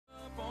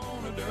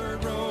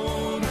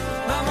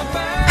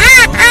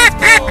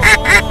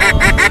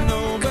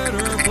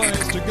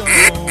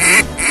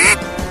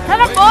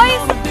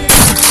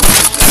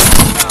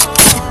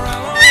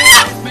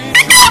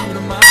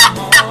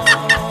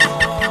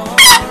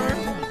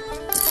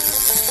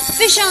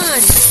fish on!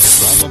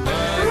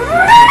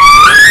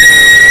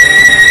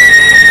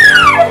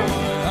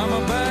 I'm a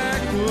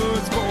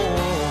backwoods boy.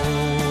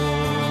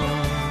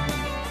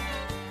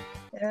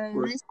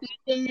 This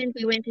weekend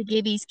we went to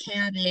Gibby's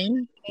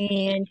cabin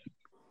and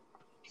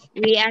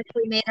we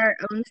actually made our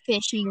own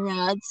fishing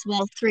rods.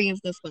 Well, 3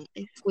 of the 5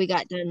 we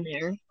got done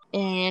there.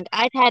 And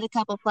I've had a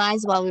couple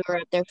flies while we were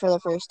up there for the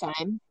first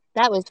time.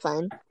 That was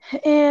fun.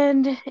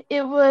 And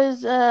it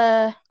was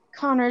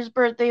Connor's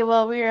birthday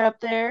while we were up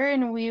there,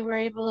 and we were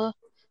able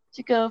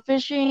to go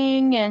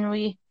fishing, and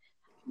we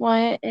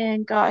went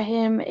and got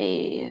him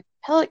a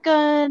pellet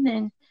gun,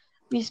 and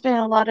we spent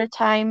a lot of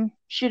time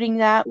shooting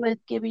that with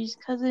Gibby's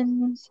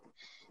cousins.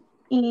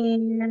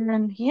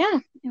 And yeah,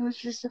 it was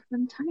just a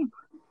fun time.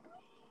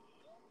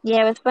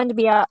 Yeah, it was fun to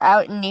be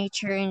out in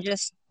nature and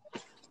just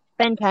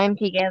spend time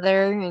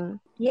together and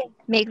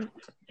make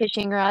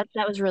fishing rods.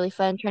 That was really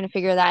fun trying to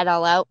figure that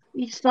all out.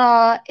 We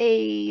saw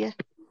a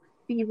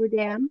beaver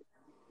dam,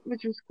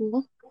 which was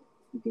cool.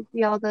 You could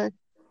see all the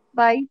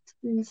bites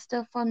and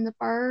stuff on the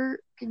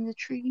bark and the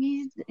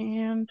trees,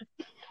 and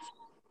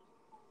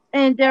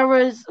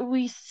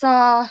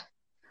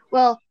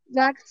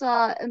Zach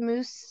saw a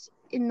moose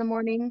in the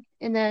morning,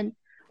 and then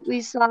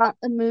we saw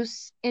a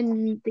moose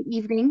in the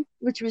evening,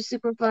 which was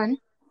super fun.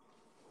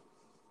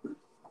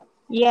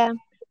 Yeah,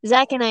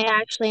 Zach and I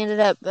actually ended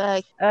up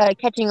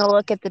catching a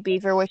look at the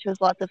beaver, which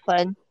was lots of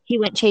fun. He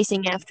went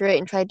chasing after it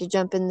and tried to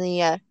jump in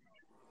the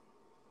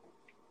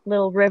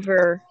little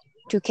river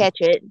to catch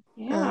it.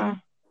 Yeah.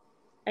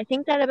 I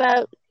think that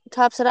about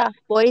tops it off.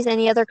 Boys,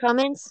 any other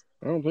comments?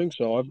 I don't think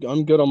so.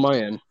 I'm good on my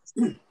end.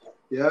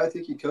 Yeah, I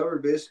think you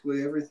covered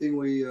basically everything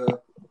we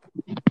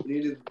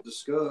needed to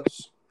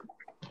discuss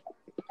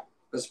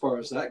as far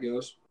as that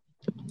goes.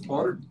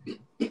 Connor?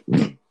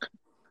 I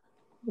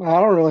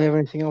don't really have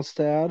anything else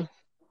to add.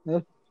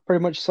 That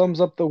pretty much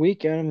sums up the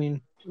weekend. I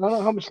mean, I don't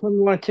know how much time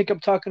you want to take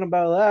up talking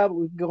about that, but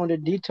we can go into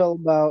detail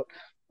about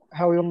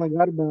how we only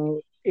got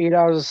about 8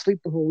 hours of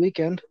sleep the whole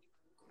weekend.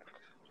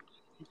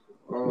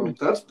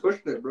 That's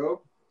pushing it,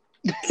 bro.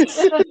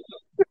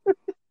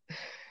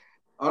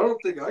 I don't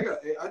think I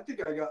got 8. I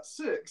think I got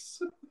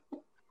 6.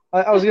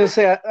 I was going to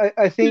say,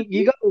 I think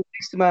you got the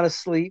least amount of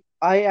sleep.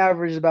 I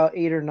averaged about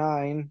 8 or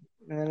 9,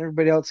 and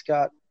everybody else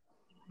got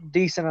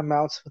decent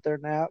amounts with their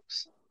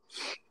naps.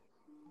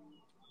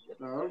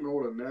 I don't know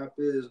what a nap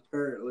is,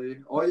 apparently.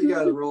 All you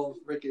guys are all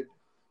freaking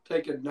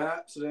taking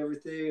naps and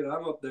everything, and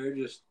I'm up there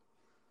just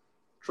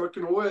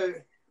trucking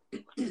away.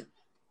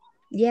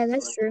 Yeah,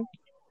 that's true.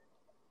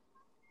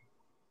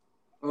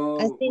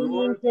 I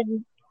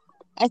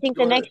think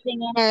the next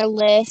thing on our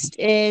list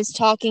is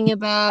talking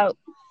about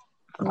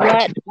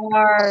what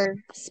our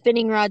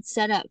spinning rod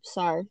setups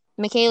are.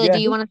 Michaela, do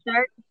you want to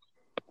start?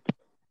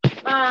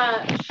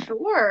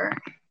 Sure.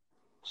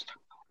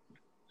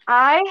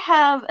 I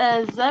have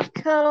a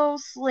Zepco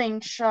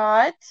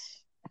slingshot.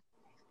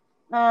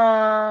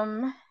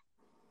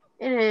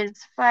 It is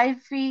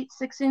 5 feet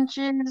 6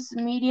 inches,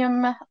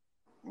 medium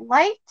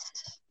light.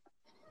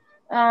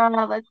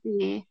 Let's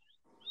see.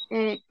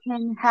 It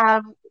can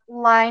have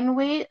line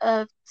weight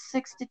of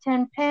 6 to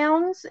 10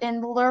 pounds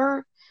and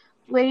lure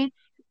weight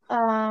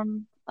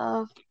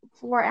of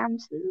 4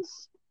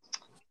 ounces.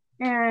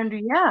 And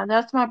yeah,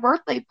 that's my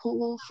birthday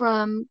pull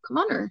from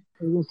Connor.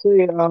 I was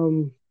going to say,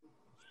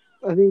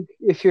 I think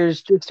if you're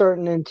just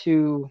starting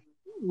into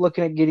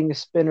looking at getting a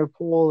spinner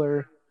pole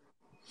or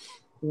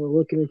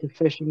looking into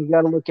fishing, you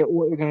got to look at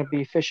what you're going to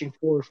be fishing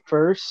for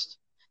first,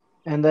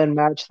 and then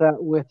match that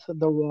with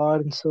the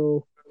rod. And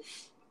so,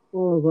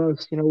 all of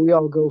us, we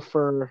all go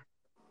for,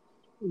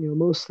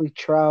 mostly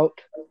trout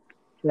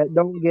that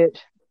don't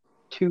get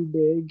too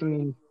big. I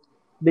mean,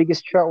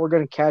 biggest trout we're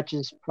going to catch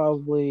is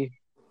probably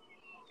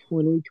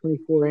 20,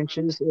 24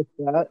 inches, if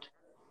that.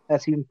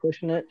 That's even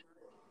pushing it.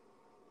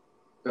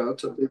 Yeah,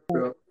 that's a big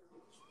trout.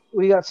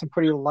 We got some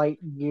pretty light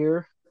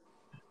gear.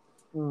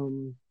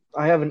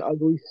 I have an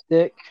ugly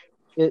stick.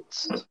 I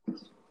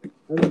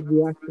think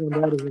the actual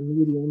on that is a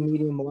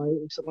medium light,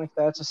 or something like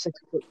that. It's a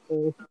 6-foot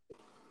pole.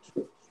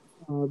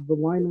 The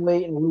line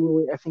weight and lure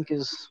weight, I think,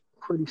 is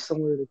pretty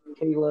similar to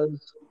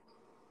Kayla's,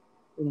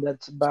 and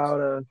that's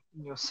about a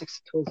 6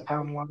 to 12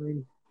 pound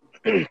line.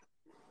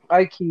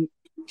 I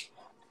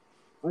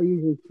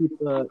usually keep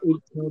a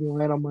 8-pound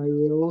line on my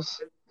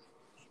reels,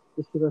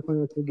 just because I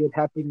find that's a good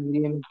happy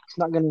medium. It's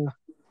not gonna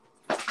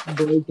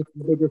break if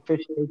the bigger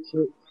fish takes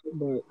it,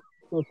 but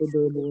it's also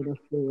durable enough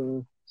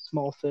for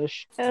small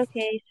fish.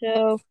 Okay,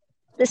 so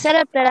the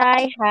setup that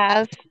I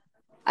have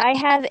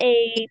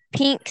a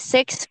pink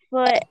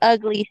 6-foot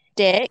ugly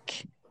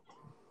stick.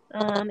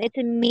 It's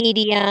a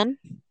medium.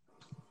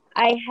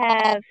 I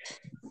have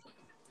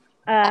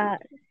a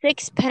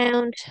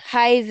 6-pound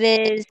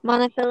high-vis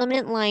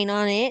monofilament line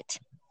on it.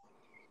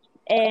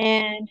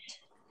 And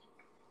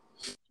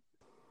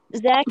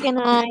Zach and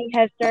I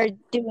have started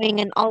doing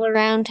an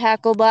all-around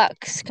tackle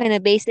box kind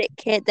of basic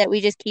kit that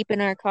we just keep in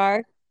our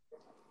car.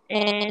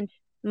 And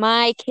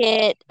my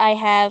kit, I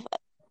have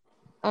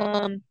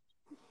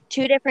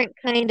 2 different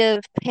kind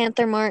of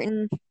Panther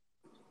Martin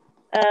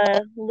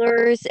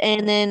lures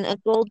and then a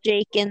gold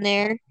jake in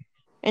there.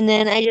 And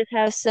then I just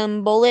have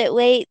some bullet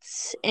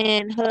weights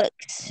and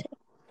hooks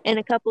and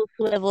a couple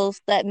swivels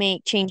that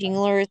make changing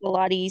lures a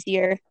lot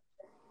easier.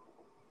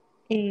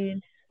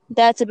 And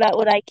that's about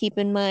what I keep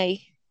in my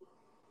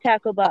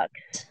tackle box,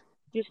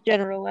 just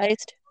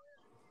generalized.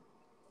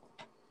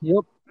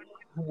 Yep.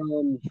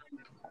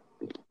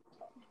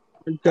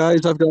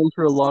 Guys, I've gone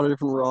through a lot of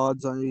different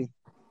rods. I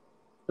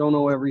don't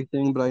know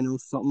everything, but I know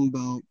something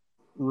about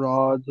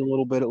rods a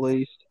little bit at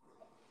least.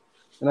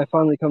 And I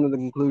finally come to the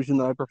conclusion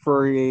that I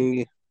prefer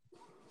a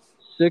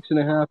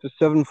 6.5 to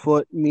 7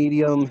 foot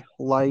medium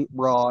light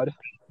rod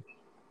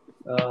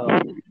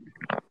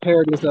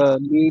paired with a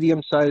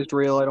medium sized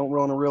reel. I don't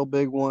run a real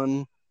big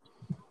one,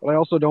 but I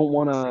also don't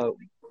want a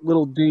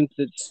little dink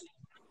that's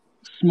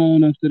small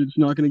enough that it's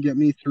not going to get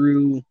me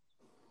through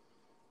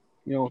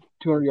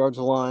 200 yards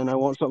of line. I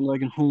want something that I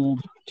can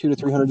hold 200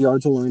 to 300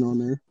 yards of line on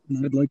there.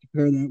 And I'd like to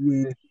pair that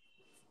with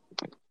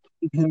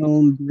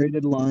 10-pound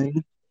braided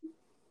line.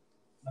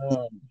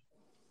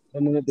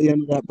 And then at the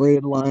end of that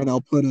braided line,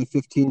 I'll put a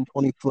 15,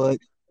 20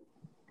 foot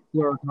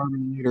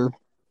fluorocarbon leader.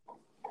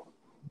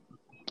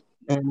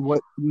 And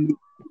what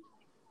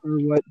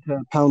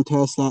pound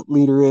test that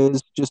leader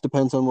is just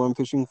depends on what I'm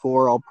fishing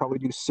for. I'll probably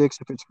do 6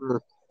 if it's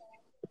for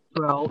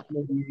trout,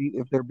 maybe 8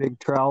 if they're big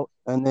trout.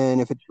 And then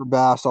if it's for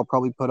bass, I'll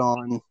probably put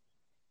on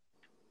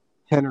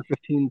 10 or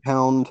 15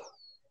 pound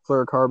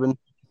fluorocarbon.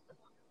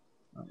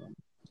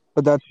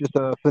 But that's just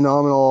a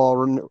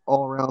phenomenal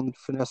all around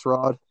finesse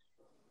rod.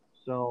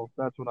 So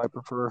that's what I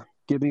prefer.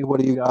 Gibby, what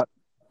do you got?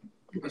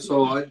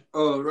 So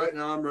right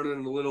now I'm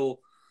running a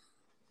little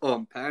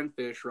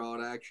panfish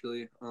rod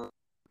actually. I'm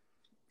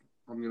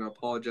gonna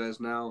apologize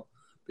now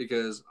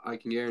because I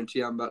can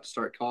guarantee I'm about to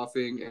start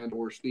coughing and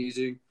or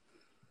sneezing.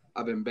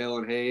 I've been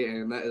baling hay,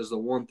 and that is the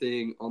one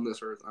thing on this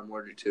earth I'm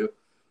allergic to.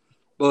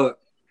 But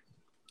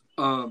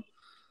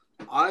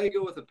I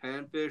go with a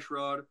panfish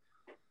rod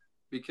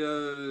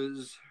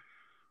because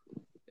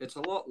it's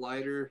a lot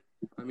lighter.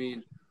 I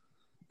mean,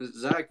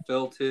 Zach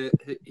felt it;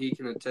 he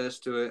can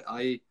attest to it.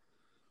 I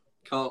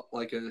caught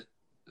like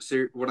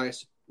when I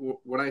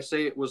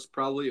say it was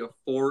probably a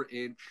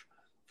 4-inch,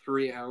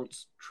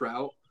 3-ounce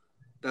trout.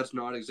 That's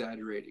not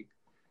exaggerating,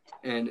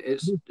 and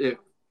it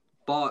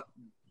bought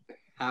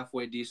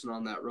halfway decent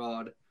on that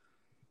rod.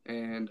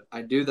 And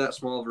I do that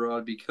small of a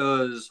rod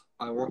because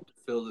I want to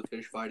fill the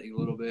fish fighting a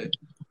little bit.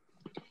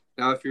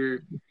 Now, if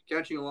you're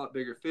catching a lot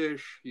bigger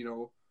fish,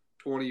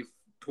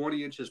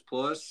 20 inches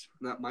plus,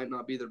 that might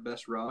not be the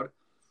best rod.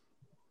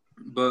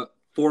 But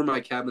for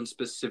my cabin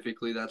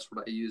specifically, that's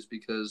what I use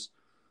because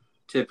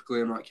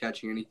typically I'm not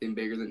catching anything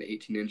bigger than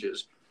 18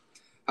 inches.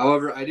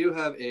 However, I do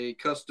have a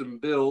custom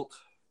built.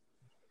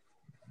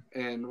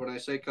 And when I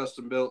say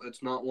custom built,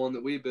 it's not one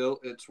that we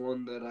built. It's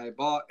one that I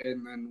bought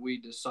and then we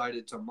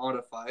decided to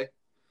modify.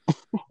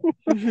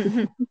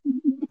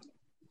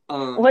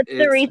 What's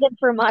the reason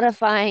for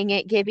modifying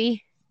it,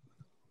 Gibby?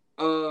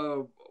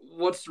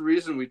 What's the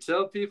reason we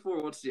tell people,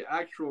 or what's the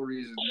actual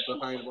reason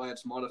behind why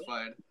it's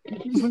modified?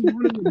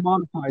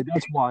 Modified,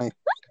 that's why.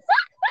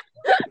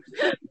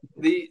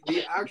 The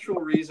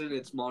actual reason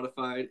it's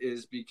modified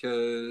is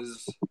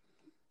because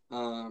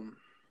on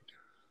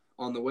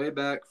the way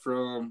back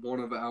from one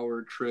of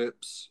our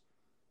trips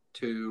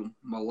to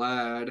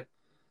Malad,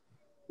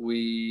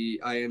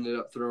 I ended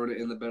up throwing it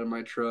in the bed of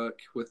my truck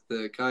with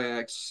the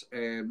kayaks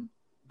and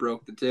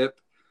broke the tip.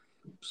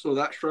 So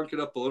that shrunk it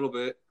up a little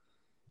bit,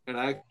 and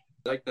I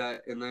like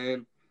that. And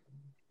then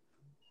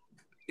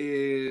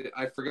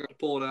I forgot to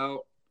pull it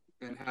out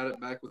and had it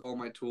back with all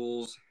my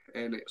tools,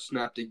 and it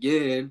snapped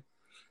again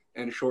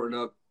and shortened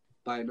up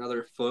by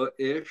another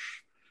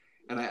foot-ish.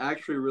 And I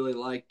actually really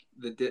like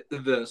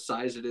the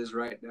size it is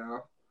right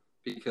now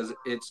because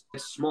it's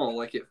small.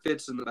 Like, it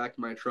fits in the back of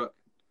my truck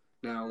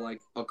now,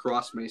 like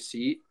across my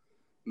seat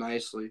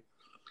nicely.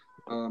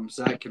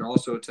 Zach can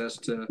also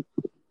attest to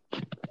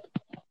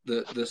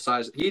the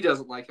size. He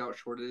doesn't like how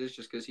short it is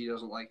just because he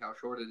doesn't like how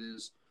short it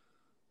is,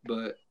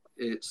 but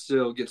it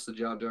still gets the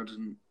job done,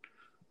 and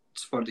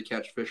it's fun to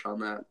catch fish on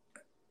that.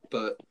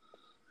 But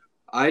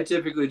I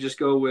typically just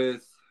go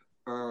with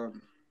 4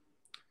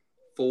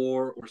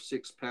 or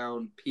 6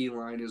 pound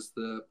P-line is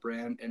the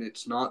brand, and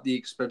it's not the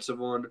expensive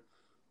one,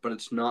 but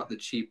it's not the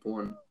cheap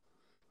one.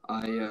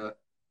 I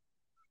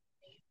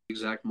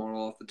exact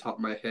model off the top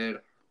of my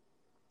head.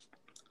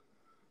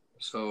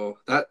 So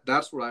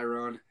that's what I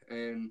run,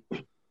 and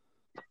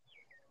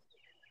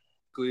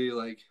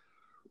like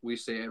we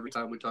say every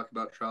time we talk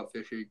about trout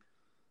fishing,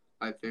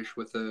 I fish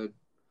with a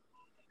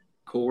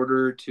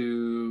 1/4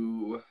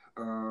 to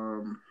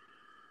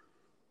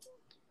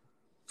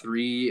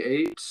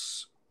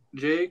 3/8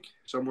 jig,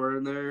 somewhere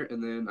in there,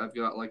 and then I've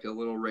got like a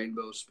little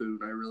rainbow spoon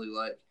I really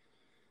like.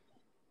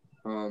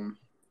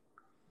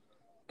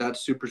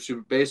 That's super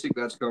basic.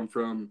 That's come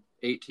from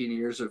 18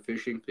 years of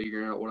fishing,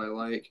 figuring out what I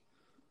like.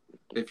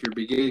 If you're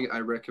beginning,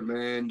 I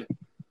recommend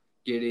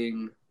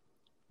getting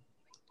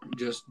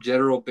just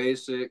general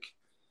basic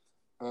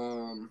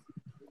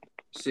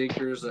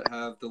sinkers that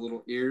have the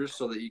little ears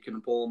so that you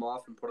can pull them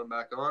off and put them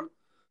back on.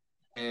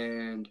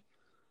 and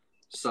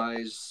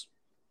size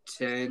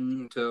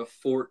 10 to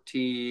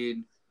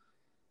 14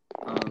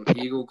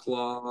 eagle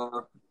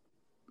claw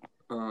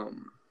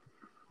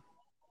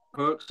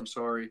hooks. I'm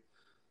sorry,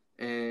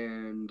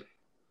 and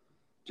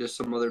just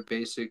some other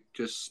basic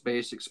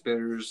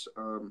spinners.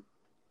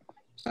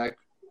 Zach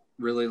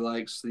really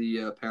likes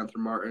the Panther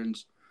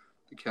Martins,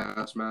 the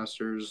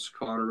Castmasters.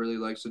 Connor really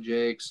likes the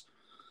Jakes.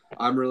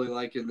 I'm really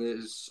liking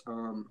this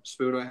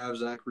spoon I have.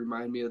 Zach,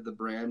 remind me of the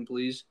brand,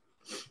 please.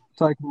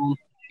 Cyclone.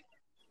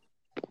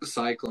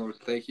 Cyclone.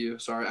 Thank you.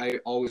 Sorry, I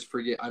always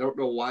forget. I don't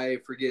know why I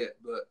forget,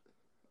 but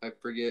I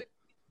forget.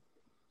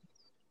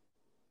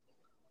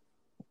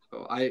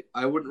 So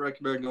I wouldn't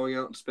recommend going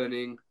out and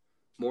spending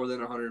more than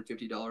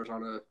 $150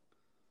 on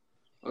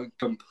a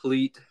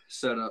complete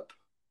setup.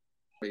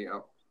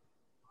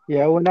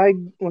 Yeah, when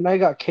I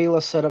got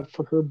Kayla set up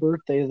for her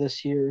birthday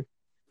this year,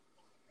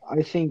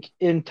 I think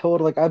in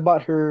total, like I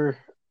bought her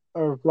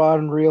a rod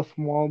and reel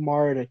from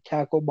Walmart, a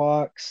tackle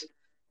box.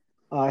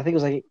 I think it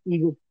was like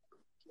an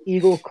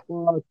Eagle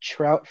Claw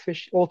trout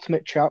fish,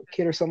 ultimate trout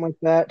kit or something like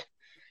that,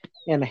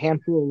 and a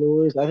handful of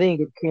lures. I think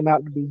it came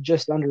out to be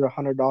just under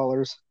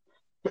 $100,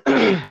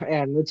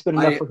 and it's been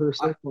enough for her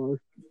so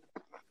far.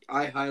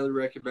 I highly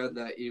recommend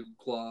that Eagle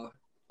Claw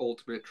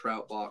ultimate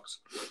trout box.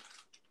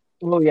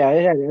 Oh yeah,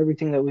 it had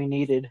everything that we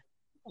needed. It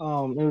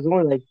was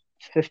only like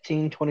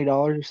 $15-$20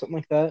 or something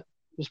like that.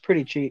 It was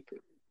pretty cheap.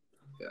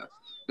 Yeah.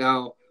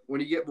 Now, when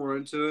you get more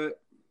into it,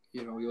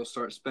 you'll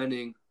start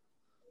spending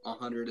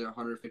 $100 to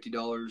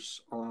 $150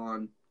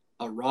 on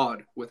a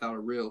rod without a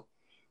reel,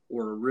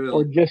 or a reel,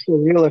 or just a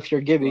reel if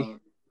you're Gibby.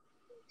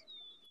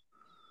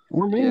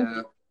 Or me.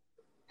 Yeah.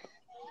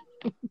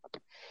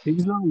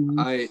 He's not.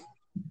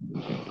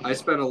 I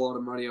spend a lot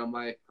of money on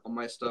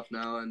my stuff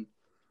now, and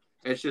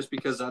it's just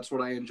because that's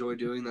what I enjoy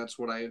doing. That's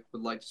what I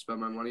would like to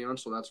spend my money on,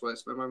 so that's what I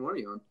spend my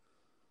money on.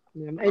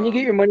 Yeah, and you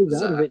get your money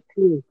out of it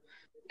too,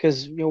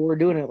 because we're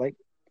doing it like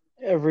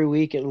every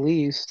week at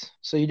least,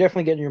 so you're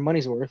definitely getting your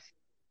money's worth.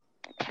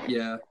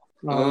 Yeah.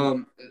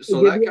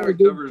 So that kind of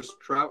covers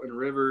trout and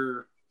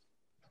river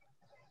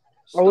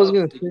stuff. I was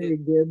gonna say,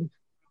 Gib,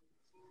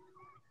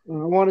 I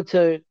wanted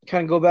to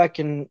kind of go back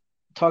and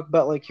talk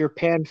about like your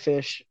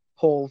panfish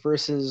pole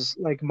versus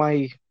like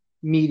my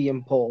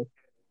medium pole.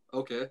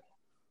 Okay.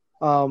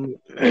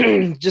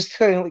 Just to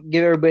kind of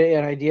give everybody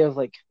an idea of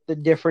like the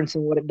difference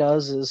in what it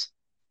does is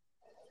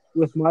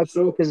with my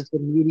pole, because it's a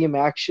medium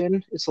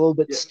action, it's a little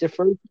bit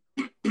stiffer.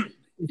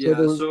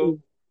 So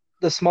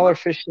the smaller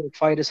fish don't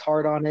fight as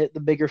hard on it. The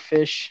bigger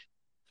fish,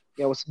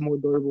 it's more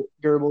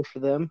durable for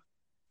them.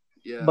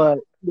 Yeah. But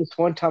this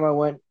one time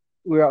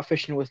we were out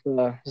fishing with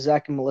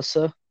Zach and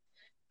Melissa,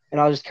 and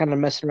I was just kind of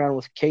messing around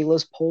with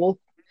Kayla's pole,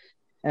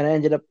 and I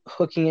ended up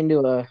hooking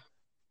into a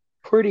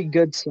pretty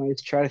good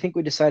sized trout. I think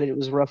we decided it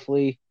was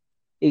roughly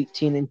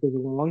 18 inches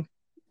long,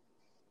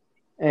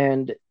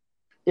 and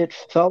it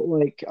felt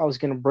like I was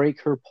going to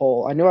break her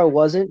pole. I knew I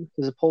wasn't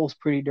because the pole was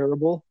pretty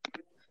durable,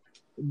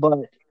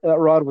 but that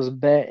rod was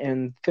bent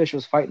and fish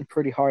was fighting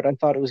pretty hard. I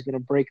thought it was going to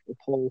break the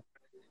pole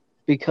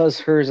because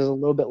hers is a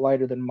little bit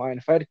lighter than mine.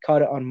 If I had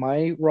caught it on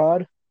my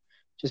rod,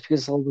 just because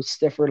it's a little bit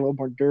stiffer, a little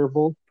more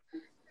durable,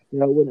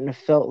 it wouldn't have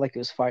felt like it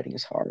was fighting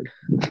as hard.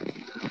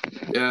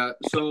 Yeah,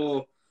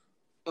 so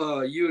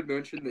you had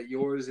mentioned that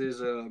yours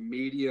is a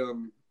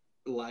medium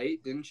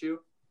light, didn't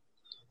you?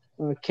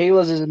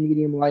 Kayla's is a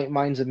medium light,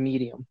 mine's a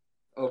medium.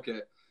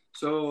 Okay,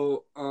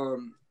 so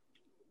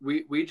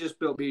we just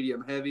built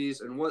medium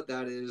heavies, and what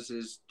that is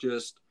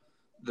just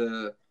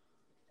the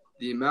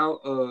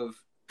amount of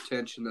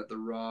tension that the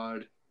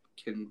rod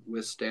can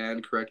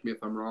withstand. Correct me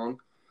if I'm wrong.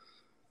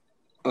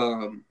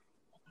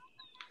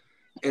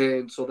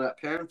 And so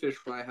that panfish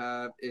I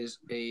have is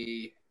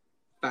a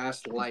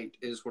fast light,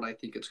 is what I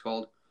think it's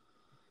called.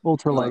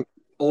 Ultralight.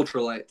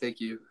 Ultralight, thank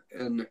you.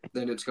 And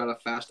then it's got a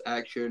fast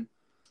action.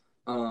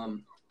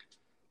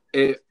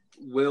 It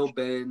will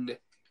bend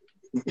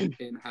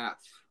in half,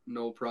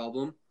 no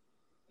problem,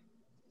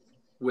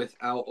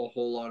 without a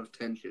whole lot of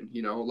tension.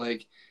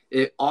 Like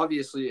it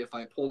obviously, if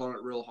I pull on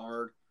it real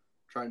hard,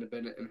 trying to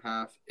bend it in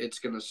half, it's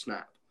gonna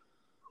snap.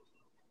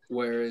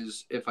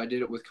 Whereas if I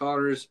did it with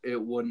Connor's,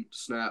 it wouldn't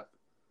snap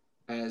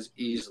as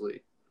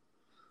easily.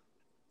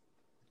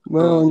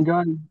 Well, and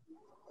guys,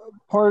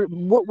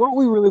 what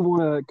we really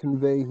want to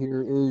convey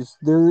here is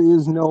there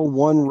is no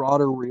one rod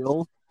or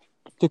reel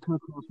to come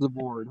across the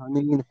board. I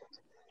mean,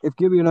 if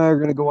Gibby and I are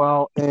going to go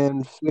out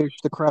and fish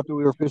the crap that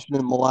we were fishing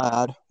in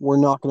Malad, we're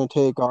not going to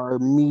take our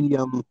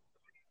medium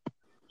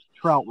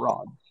trout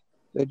rod.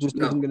 It just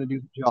isn't going to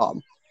do the job.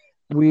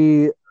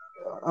 We're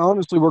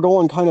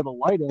going kind of a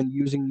light end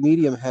using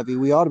medium heavy.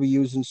 We ought to be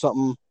using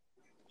something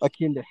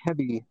akin to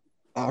heavy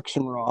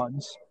action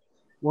rods,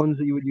 ones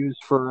that you would use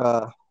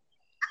for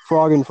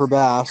frogging for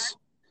bass,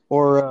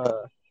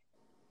 or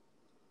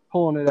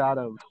pulling it out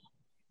of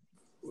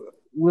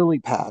lily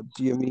pads.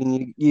 You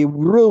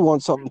really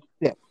want something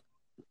thick.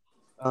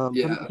 But at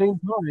the same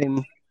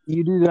time,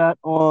 you do that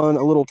on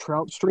a little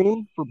trout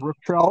stream for brook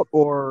trout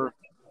or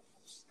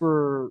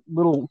for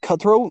little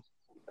cutthroat,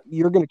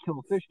 you're going to kill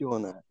a fish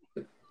doing that.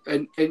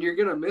 And you're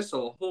gonna miss a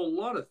whole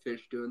lot of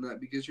fish doing that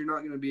because you're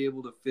not gonna be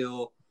able to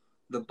feel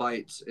the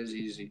bites as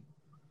easy.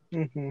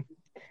 Mm-hmm.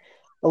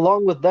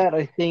 Along with that,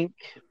 I think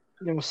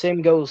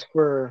same goes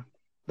for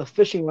the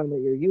fishing line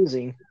that you're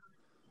using.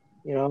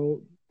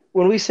 When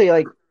we say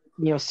like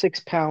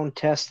 6-pound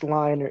test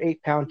line or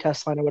 8-pound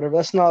test line or whatever,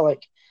 that's not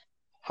like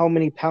how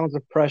many pounds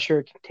of pressure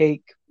it can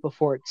take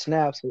before it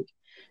snaps. Like,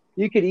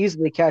 you could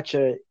easily catch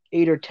a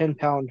 8 or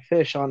 10-pound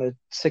fish on a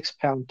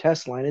 6-pound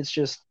test line. It's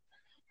just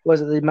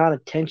was it the amount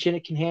of tension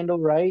it can handle,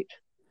 right?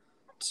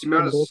 It's the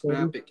amount of Both of snap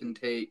them. it can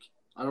take.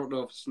 I don't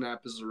know if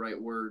snap is the right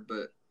word,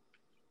 but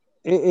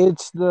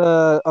It's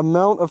the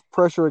amount of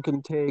pressure it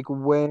can take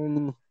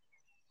when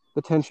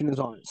the tension is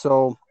on it.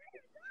 So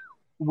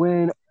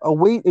when a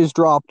weight is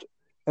dropped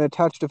and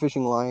attached to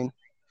fishing line,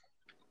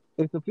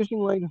 if the fishing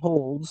line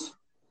holds,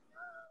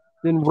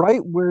 then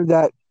right where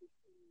the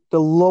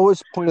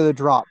lowest point of the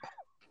drop,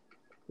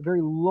 the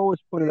very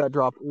lowest point of that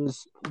drop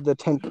is the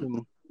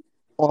tension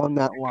on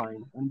that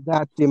line, and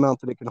that's the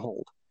amount that it can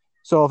hold.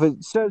 So if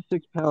it says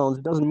 6 pounds,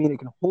 it doesn't mean it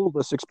can hold a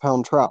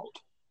 6-pound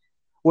trout.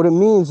 What it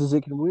means is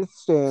it can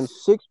withstand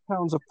 6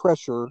 pounds of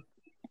pressure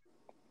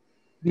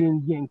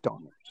being yanked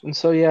on it. And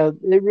so, yeah,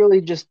 it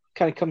really just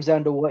kind of comes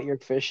down to what you're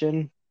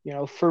fishing.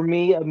 For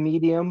me, a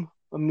medium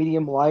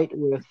light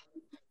with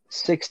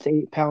 6 to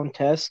 8-pound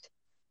test,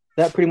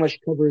 that pretty much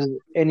covers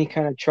any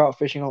kind of trout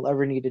fishing I'll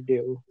ever need to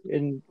do.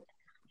 And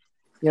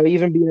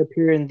even being up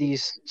here in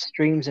these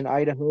streams in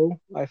Idaho,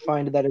 I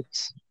find that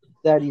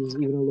that is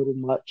even a little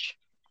much.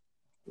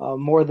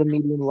 More the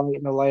medium light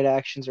and the light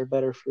actions are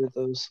better for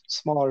those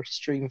smaller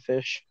stream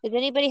fish. Does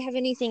anybody have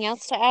anything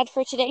else to add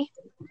for today?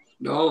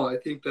 no, I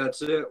think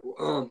that's it.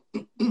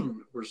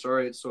 We're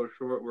sorry it's so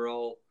short. We're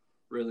all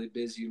really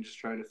busy and just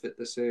trying to fit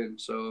this in.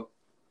 So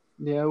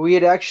Yeah, we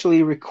had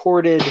actually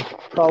recorded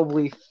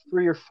probably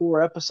 3 or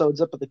 4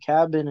 episodes up at the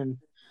cabin, and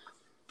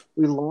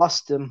we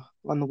lost them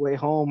on the way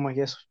home. I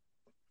guess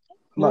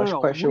I'm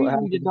not quite sure what We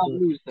happened. did not but-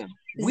 lose them.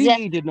 Zach-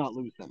 We did not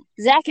lose them.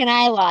 Zach and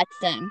I lost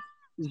them.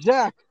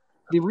 Zach,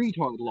 the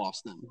retard,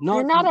 lost them.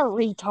 You're not a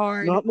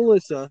retard. Not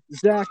Melissa.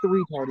 Zach, the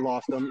retard,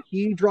 lost them.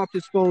 He dropped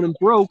his phone and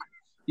broke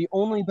the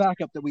only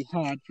backup that we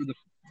had for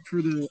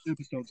the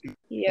episodes.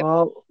 Yep.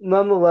 Well,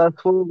 nonetheless,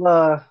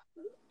 we're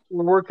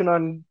working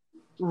on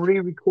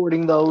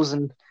re-recording those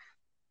and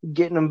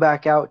getting them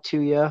back out to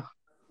you.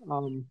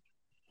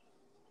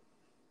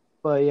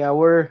 But yeah,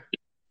 we're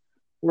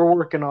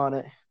working on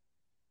it.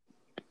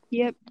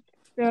 Yep.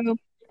 So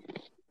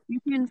you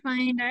can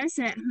find us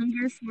at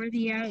Hunger for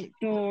the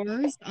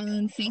Outdoors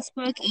on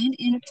Facebook and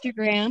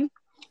Instagram.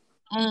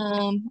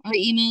 Our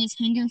email is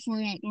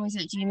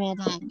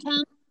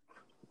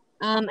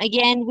hungerforoutdoors@gmail.com.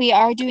 Again, we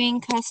are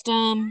doing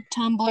custom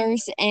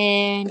tumblers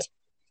and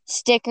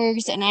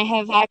stickers, and I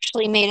have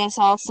actually made us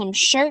all some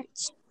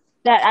shirts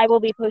that I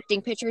will be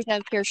posting pictures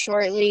of here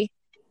shortly.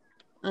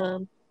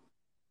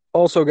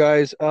 Also,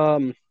 guys,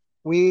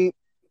 we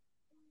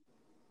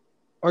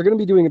are going to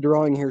be doing a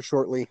drawing here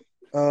shortly.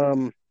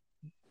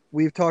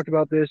 We've talked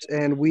about this,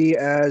 and we,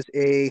 as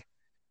a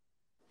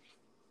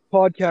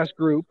podcast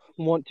group,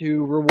 want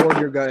to reward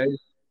your guys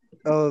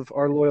of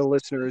our loyal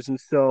listeners, and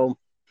so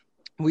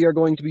we are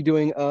going to be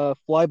doing a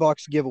fly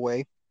box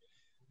giveaway.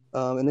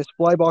 And this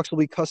fly box will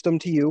be custom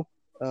to you,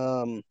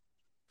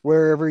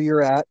 wherever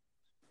you're at,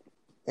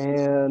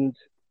 and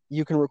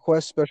you can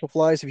request special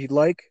flies if you'd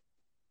like.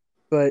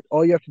 But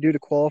all you have to do to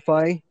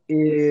qualify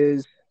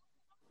is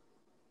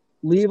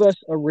leave us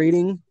a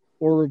rating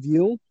or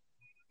review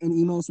and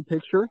email us a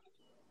picture.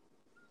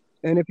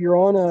 And if you're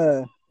on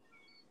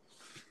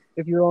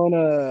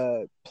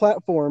a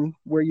platform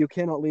where you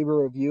cannot leave a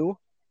review,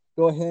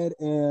 go ahead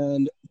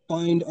and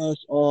find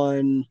us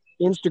on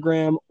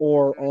Instagram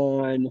or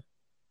on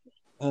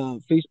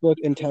Facebook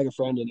and tag a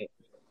friend in it.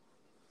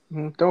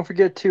 Don't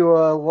forget to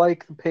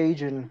like the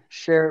page and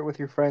share it with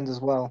your friends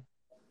as well.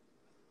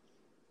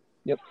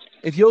 Yep.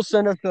 If you'll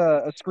send us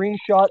a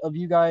screenshot of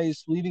you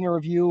guys leaving a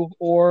review,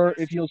 or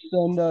if you'll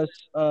send us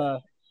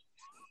a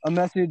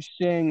message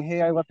saying,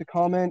 hey, I left a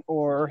comment,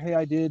 or hey,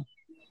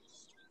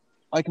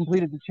 I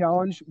completed the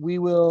challenge, we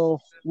will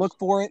look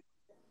for it.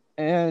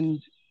 And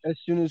as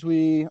soon as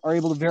we are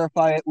able to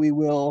verify it, we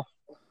will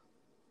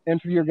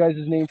enter your guys'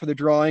 name for the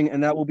drawing,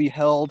 and that will be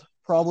held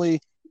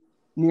probably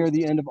near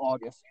the end of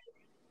August.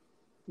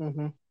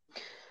 Mm-hmm.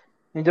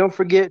 And don't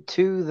forget,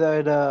 too,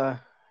 that,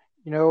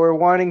 we're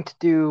wanting to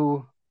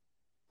do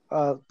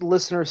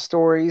listener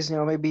stories,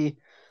 maybe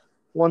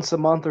once a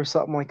month or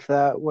something like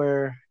that,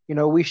 where,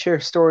 we share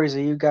stories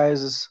of you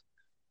guys'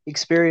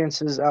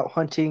 experiences out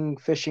hunting,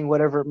 fishing,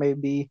 whatever it may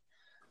be.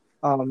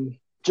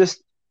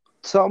 Just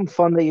something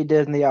fun that you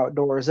did in the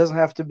outdoors. It doesn't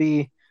have to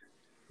be,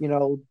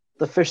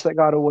 the fish that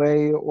got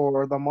away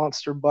or the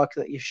monster buck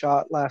that you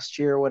shot last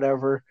year or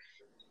whatever.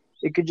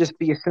 It could just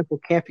be a simple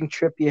camping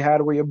trip you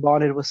had where you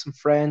bonded with some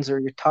friends, or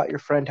you taught your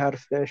friend how to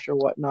fish or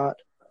whatnot.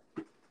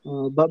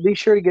 But be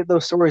sure to get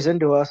those stories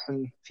into us,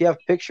 and if you have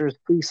pictures,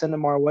 please send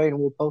them our way and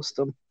we'll post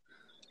them.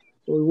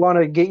 We want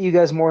to get you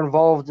guys more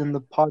involved in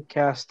the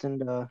podcast and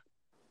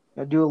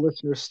do a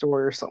listener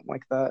story or something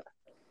like that.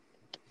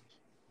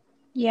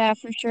 Yeah,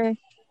 for sure.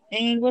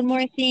 And one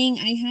more thing,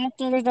 I have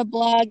started a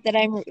blog that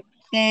I'm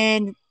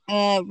been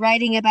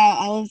writing about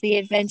all of the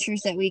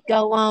adventures that we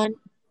go on.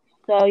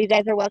 So you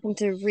guys are welcome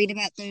to read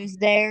about those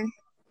there.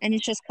 And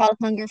it's just called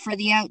Hunger for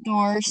the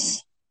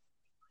Outdoors.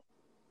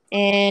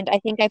 And I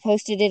think I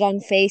posted it on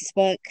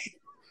Facebook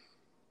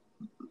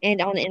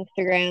and on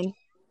Instagram.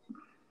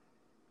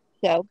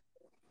 So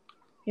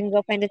you can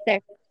go find us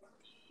there.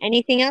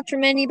 Anything else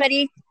from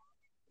anybody?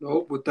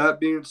 Nope. With that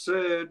being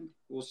said,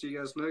 we'll see you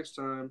guys next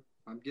time.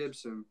 I'm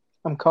Gibson.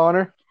 I'm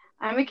Connor.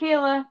 I'm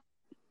Michaela.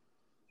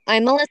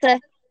 I'm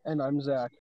Melissa. And I'm Zach.